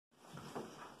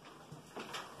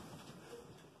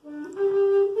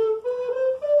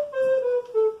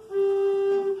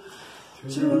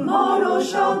Tomorrow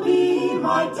shall be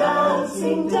my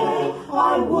dancing day.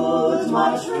 I would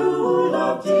my true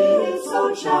love did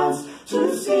so chance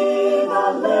to see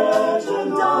the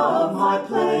legend of my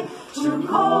play, to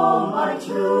call my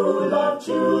true love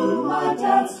to my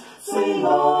dance, sing,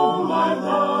 oh my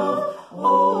love,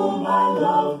 oh my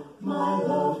love, my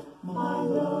love, my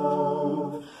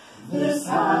love. This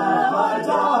have I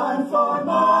done for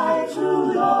my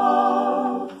true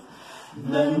love.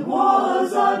 Then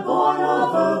was I born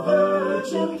of a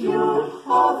virgin pure,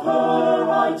 of her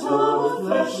I took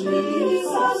fleshly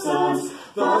substance.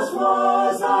 Thus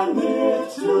was I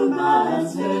knit to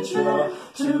man's nature,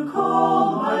 to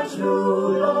call my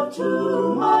true love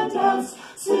to my dance,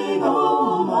 sing,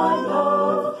 oh my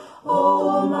love,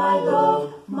 oh my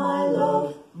love, my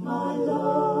love, my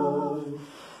love.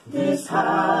 This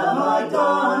have I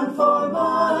done for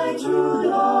my true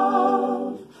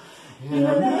love. In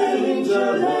an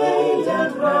manger laid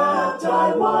and wrapped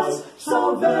I was,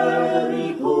 so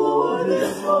very poor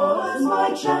this was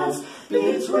my chance,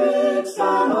 betwixt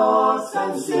an horse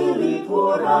and silly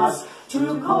poor ass,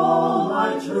 to call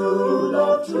my true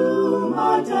love to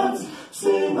my dance,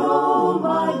 sing, oh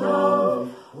my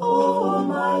love, oh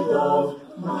my love,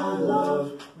 my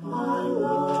love, my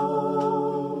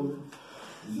love.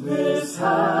 This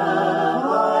have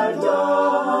I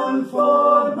done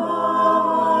for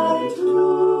my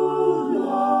true love.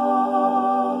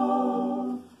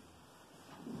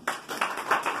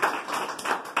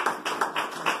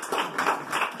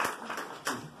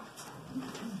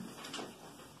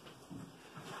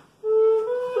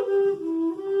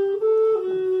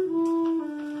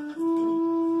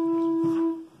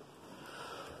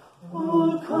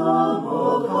 Oh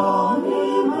come,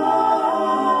 Emmanuel,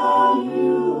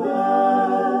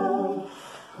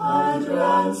 and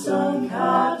ransom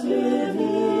captive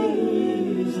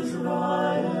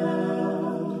Israel,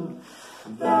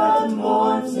 that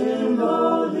mourns in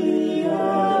lowly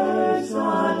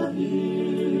exile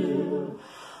here,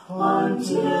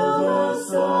 until the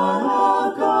Son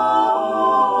of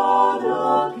God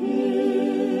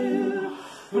appear.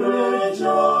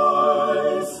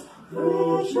 Rejoice,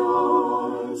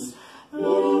 rejoice,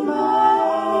 Emmanuel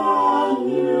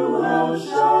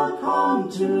shall come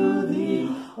to thee,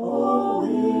 O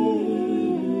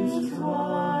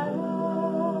Israel.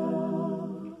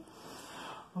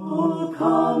 O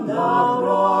come, thou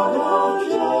rod of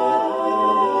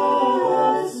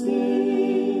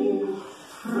Jesse,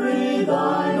 free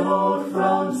thine own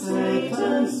from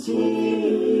Satan's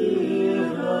tyranny,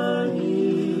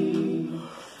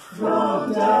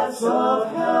 from depths of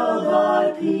hell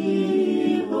thy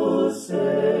people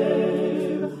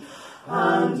save,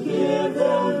 and give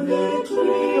them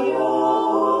victory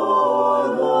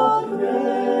o'er the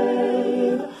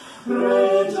grave.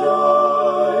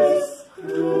 Rejoice,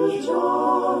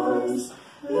 rejoice,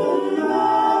 Emmanuel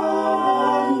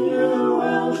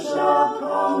shall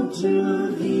come to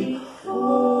thee,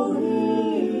 O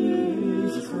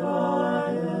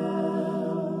Israel.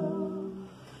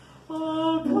 O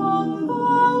come,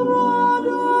 thou rod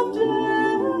of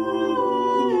David,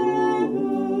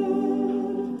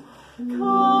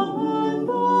 come and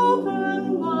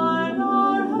open thine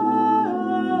our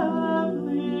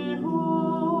heavenly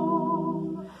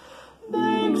home.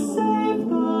 Make safe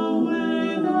the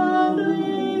way that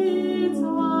leads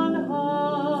on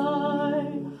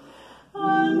high,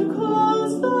 and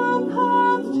close the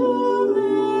path to misery.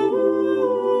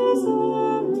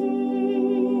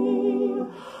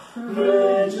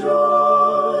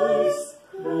 Rejoice,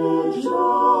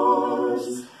 rejoice,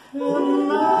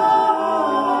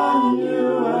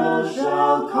 Emmanuel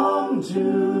shall come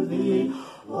to thee,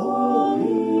 O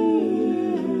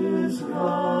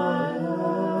Israel.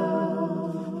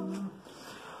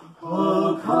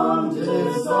 O come,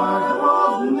 desire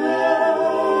of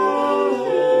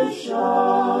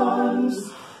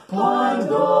nations, bind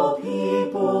the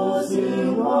peoples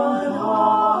in one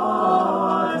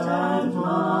heart and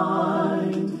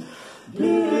mind,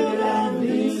 bid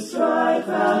envy, strife,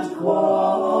 and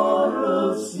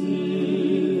quarrel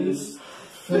cease,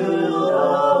 fill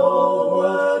the whole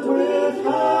world with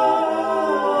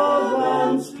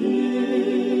heaven's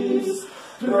peace.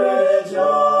 Rejoice,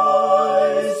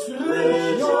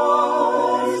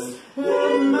 rejoice,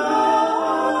 Emmanuel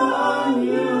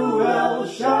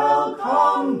shall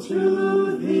come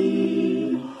to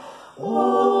thee,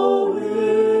 O Israel.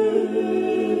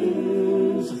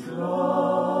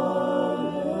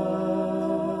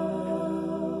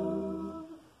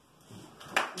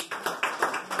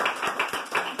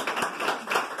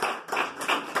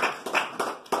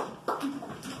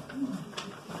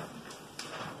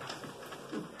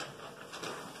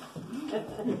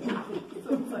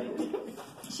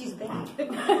 She's big.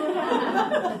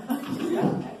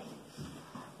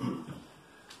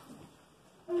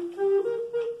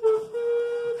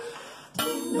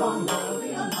 Ding dong bell,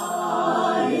 be on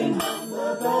high, and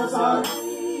the bells are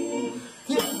ringing.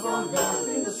 Ding dong bell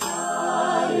in the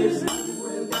sky is ringing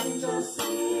with angels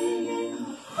singing.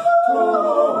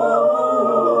 Oh,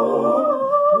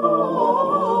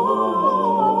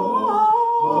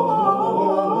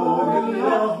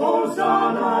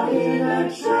 Hosanna in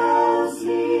excelsis.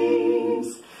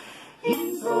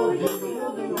 In so hilly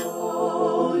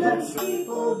oh, that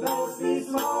steeple bells be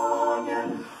sung,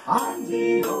 and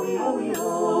Andy,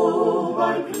 oh,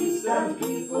 by priest and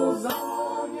people's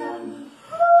song, and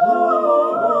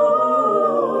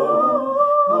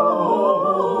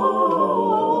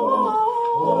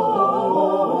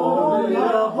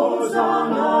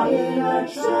Hosanna in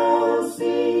excelsis.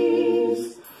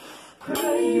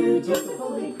 Pray you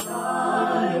dutifully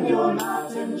climb your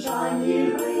Madden chime,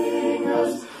 ye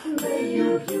ringers. May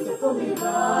you beautifully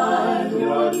rhyme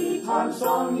your time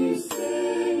song, ye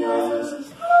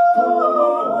singers.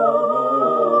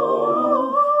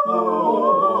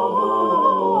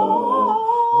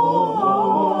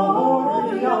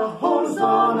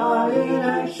 Hosanna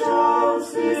in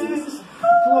excelsis.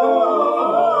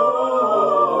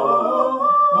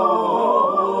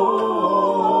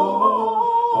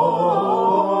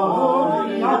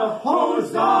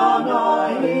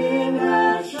 Hosanna in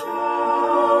excelsis.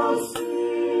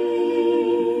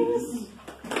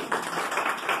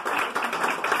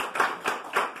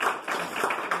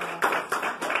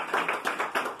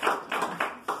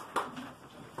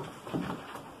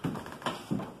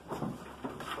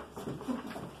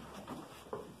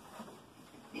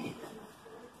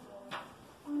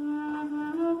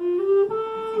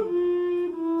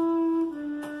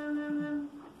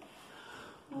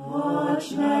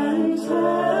 Watchmen,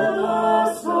 tell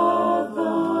us of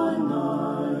the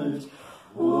night.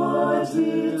 What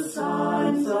its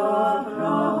signs of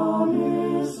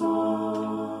promise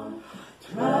are?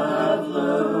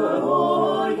 Traveler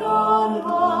o'er yon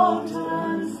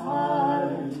mountain's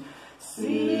height,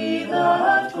 see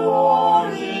that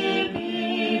glory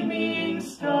beaming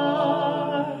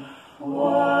star.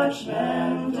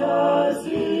 Watchman, does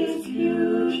its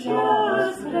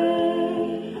future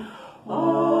say?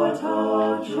 Aught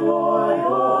of joy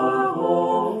or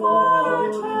hope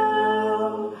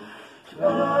foretell?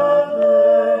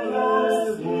 Traveler,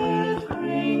 yes, it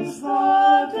brings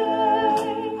the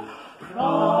day,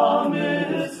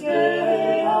 promised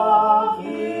day of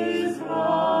Israel.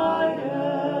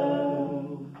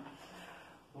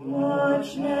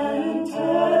 Watchmen,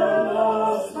 tell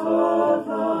us of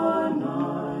the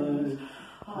night,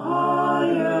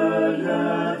 higher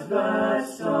yet that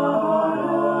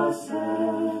star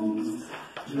ascends.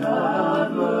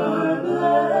 Traveler,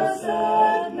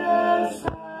 blessedness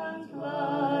and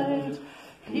light,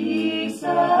 peace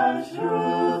and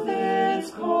truth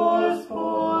its course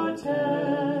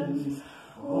portends.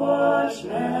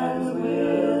 Watchmen,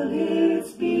 will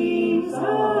its beams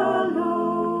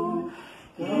alone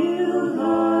heal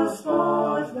the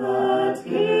spot that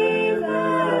gave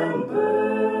them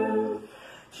birth?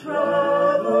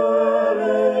 Traveler,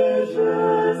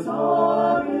 ages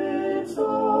are its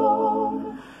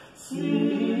own.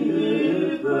 See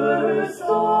it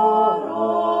restore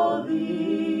all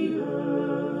the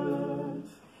earth.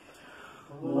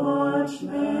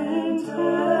 Watchmen,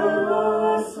 tell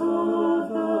us of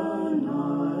the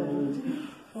night,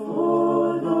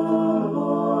 for the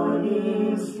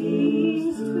morning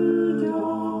seems to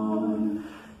dawn.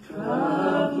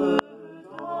 Traveler,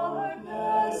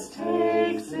 darkness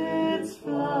takes its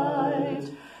flight,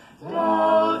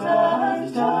 doubt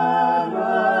and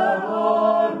terror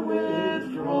are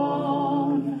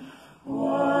withdrawn.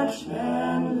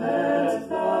 Watchmen, let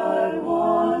thy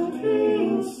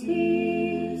wandering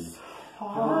cease.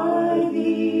 Hie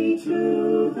thee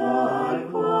to thy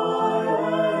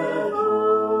quiet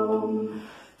home.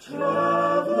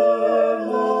 Traveler,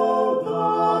 lo,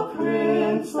 the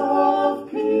Prince of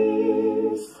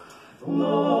Peace.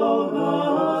 Lo,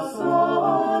 the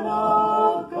Son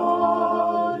of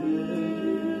God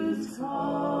is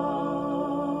come.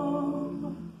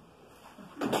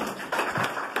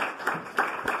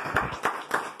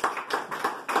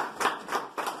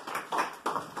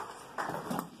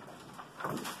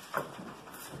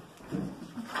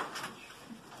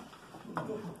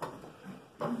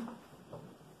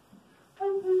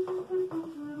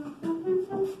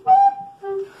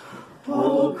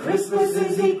 Oh, Christmas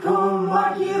is he come,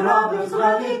 mark ye rubbers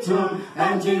ruddy tune,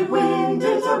 and ye wind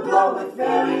it a blow with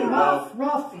very rough.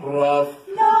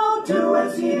 Now do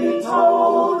as ye be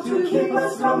told, to keep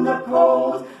us from the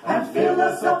cold, and fill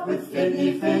us up with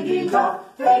figgy, figgy duff.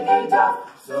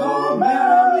 So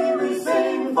merrily we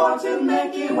sing, for to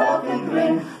make ye welcome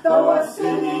grin, though of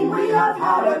singing we have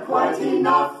had a quite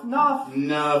enough.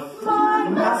 My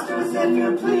masters, if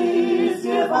you please,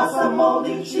 give us a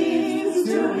mouldy cheese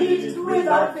to eat with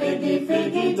our figgy,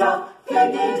 figgy duff.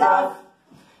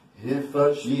 If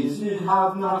a cheese ye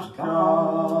have not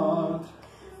got,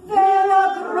 then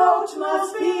a groat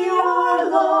must be our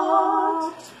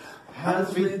lot.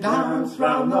 As we dance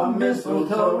round the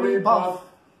mistletoe we buff.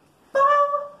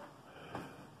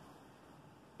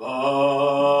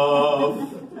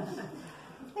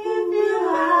 If you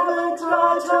haven't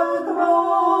got a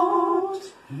groat,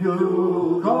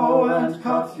 you go and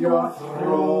cut your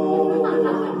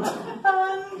throat.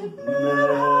 And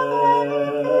never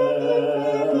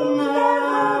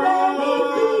any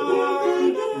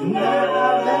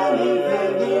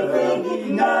figgy,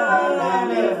 never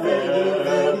any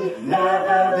figgy,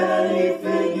 never any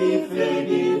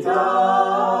figgy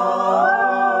dog.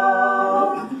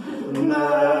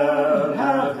 Never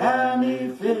have any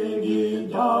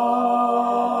figgy dog.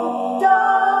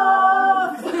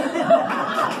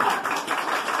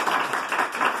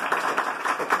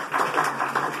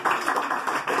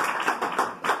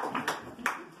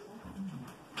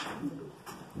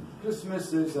 Christmas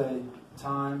is a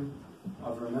time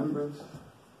of remembrance.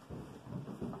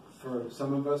 For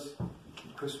some of us,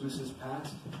 Christmas is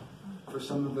past. For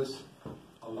some of us,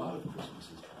 a lot of Christmas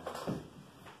is past.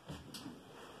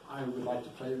 I would like to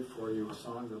play for you a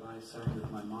song that I sang with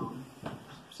my mom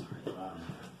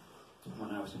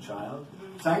when I was a child.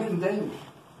 Sang it in Danish.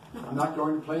 I'm not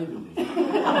going to play it in Danish.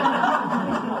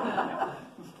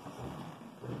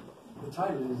 The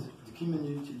title is De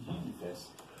Kiely til Julefest.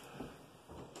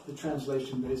 The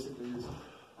translation basically is,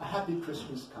 A Happy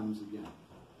Christmas Comes Again.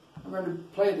 I'm going to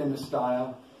play it in the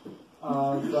style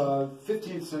of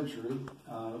 15th century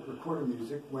recording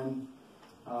music when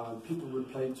people would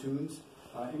play tunes.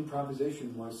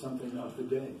 Improvisation was something of the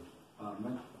day,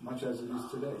 much as it is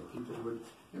today. People would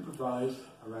improvise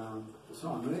around the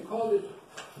song. And they called it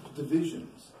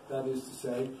divisions. That is to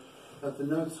say, that the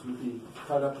notes would be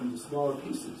cut up into smaller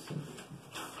pieces.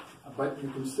 But you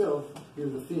can still hear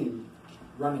the theme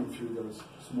running through those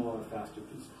smaller, faster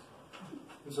pieces.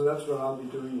 And so that's what I'll be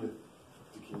doing with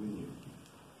the Kiely.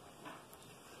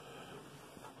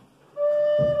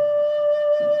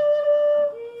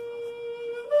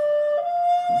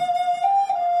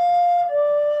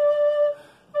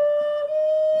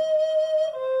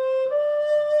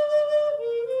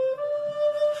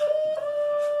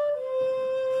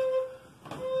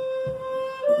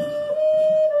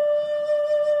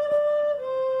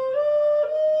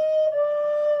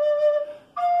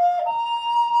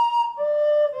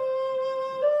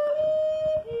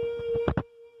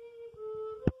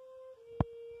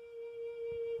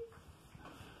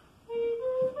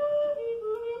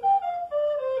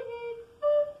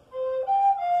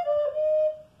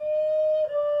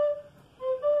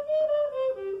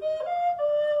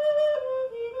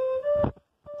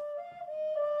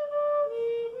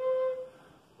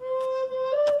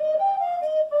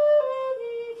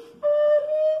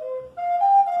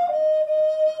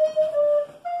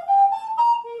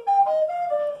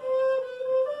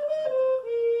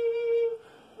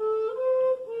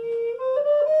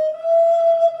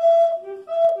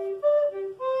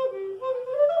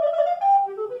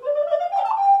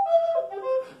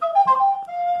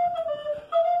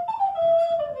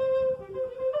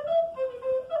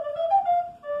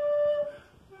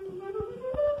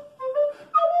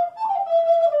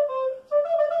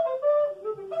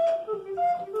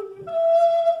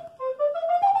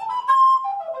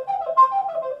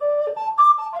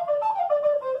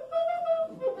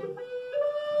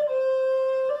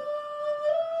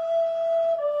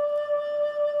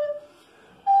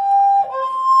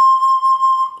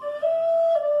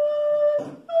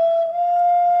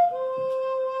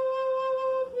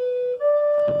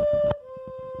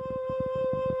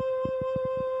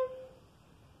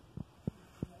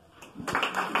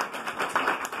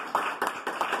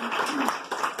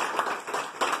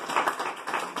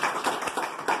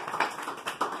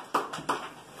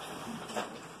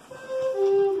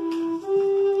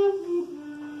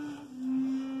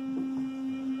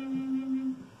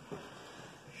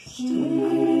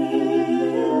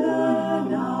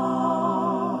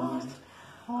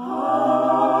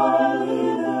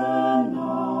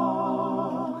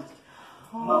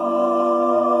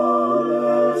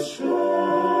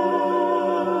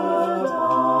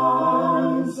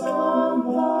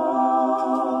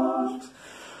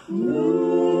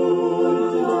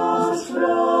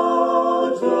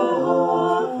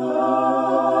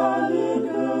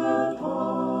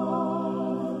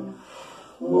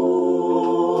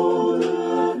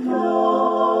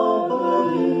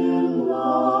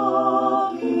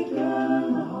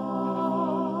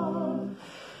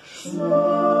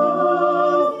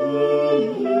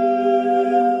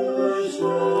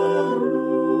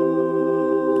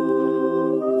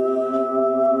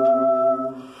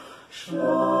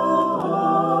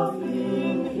 schlafing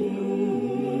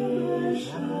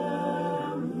Hirscherruh.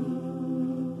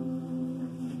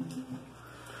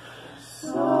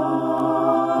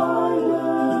 Silent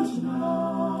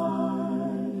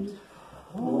night,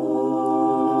 holy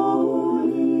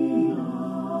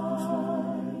night,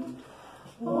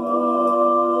 all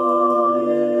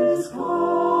is calm,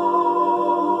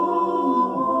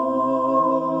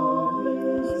 all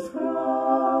is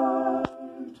bright,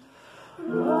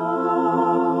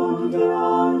 round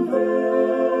yon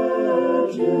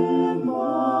Virgin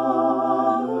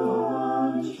Mother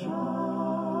and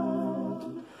Child,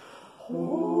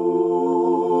 holy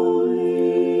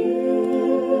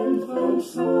infant,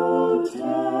 so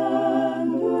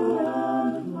tender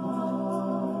and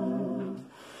mild,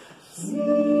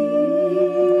 sleep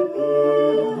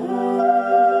in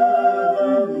heavenly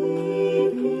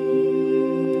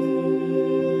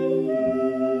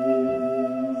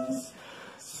peace,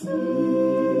 sleep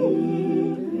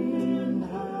in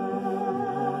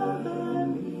heavenly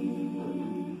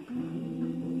peace.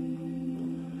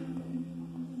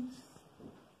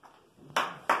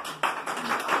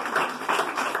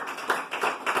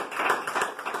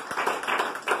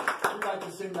 I'd like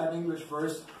to sing that English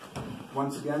verse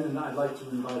once again, and I'd like to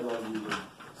invite all of you to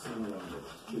sing along with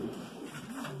us.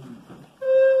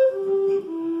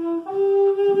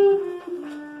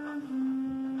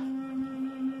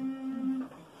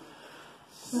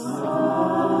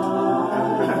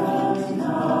 Silent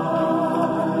night,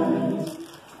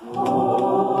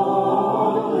 holy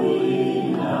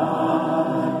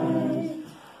night,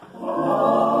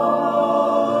 all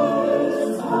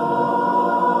is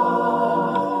calm,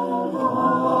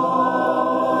 all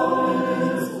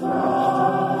is bright,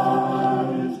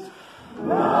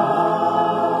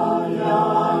 round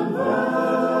yon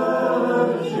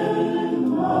Virgin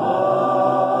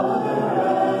Mother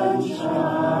and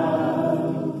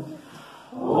Child,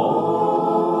 holy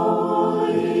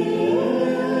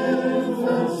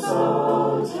infant, so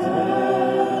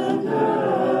tender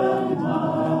and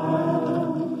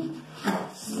mild,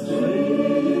 sleep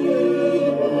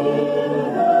in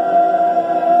heavenly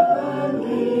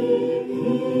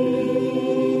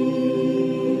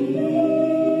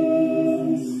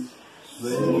peace,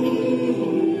 sleep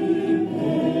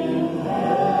in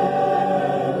heavenly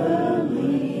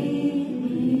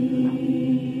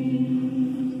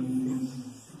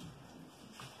peace.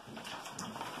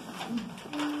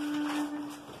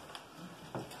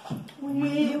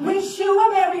 We wish you a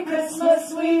Merry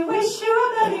Christmas, we wish you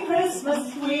a Merry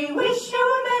Christmas, we wish you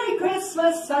a Merry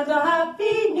Christmas and a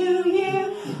Happy New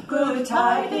Year. Good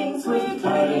tidings we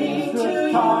bring to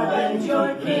you and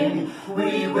your King.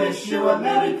 We wish you a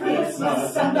Merry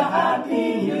Christmas and a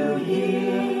Happy New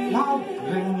Year. Now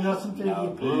bring us some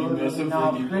figgy pudding,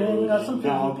 now bring us some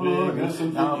figgy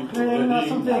pudding, now bring us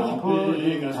some figgy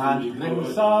pudding, and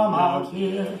bring some out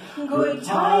here. Good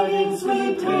tidings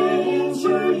we bring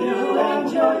to you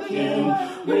and your King.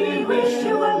 We wish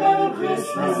you a Merry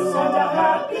Christmas and a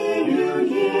Happy New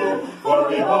Year. For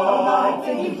we all like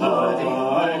figgy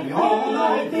pudding, we all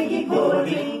like figgy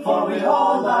pudding, for we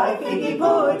all like figgy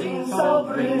pudding. So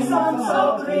bring some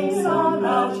out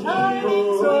here.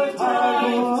 Good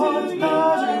tidings to you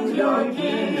and your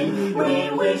King. We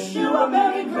wish you a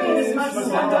Merry Christmas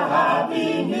and a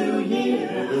Happy New Year.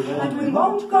 And we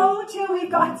won't go till we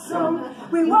got some,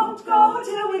 we won't go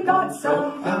till we got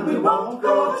some, and we won't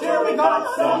go till we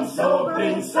got some, so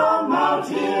bring some out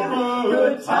here.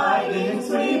 Good tidings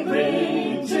we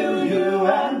bring to you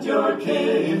and your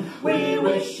King. We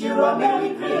wish you a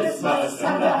Merry Christmas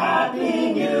and a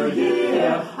Happy New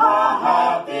Year, a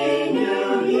Happy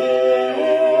New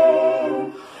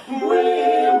Year. We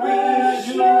wish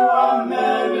you a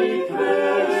Merry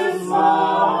Christmas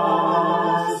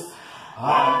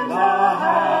and a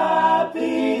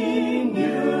Happy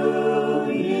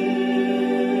New Year.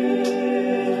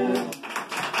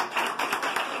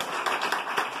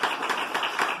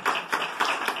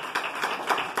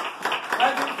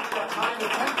 Thank you for your kind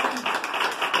attention.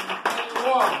 May you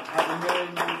all have a Merry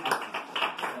New Year.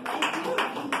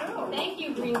 Thank you,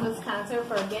 Greenwoods Consort,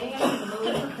 for getting us in the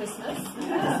mood for Christmas,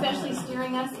 especially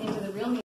steering us into the real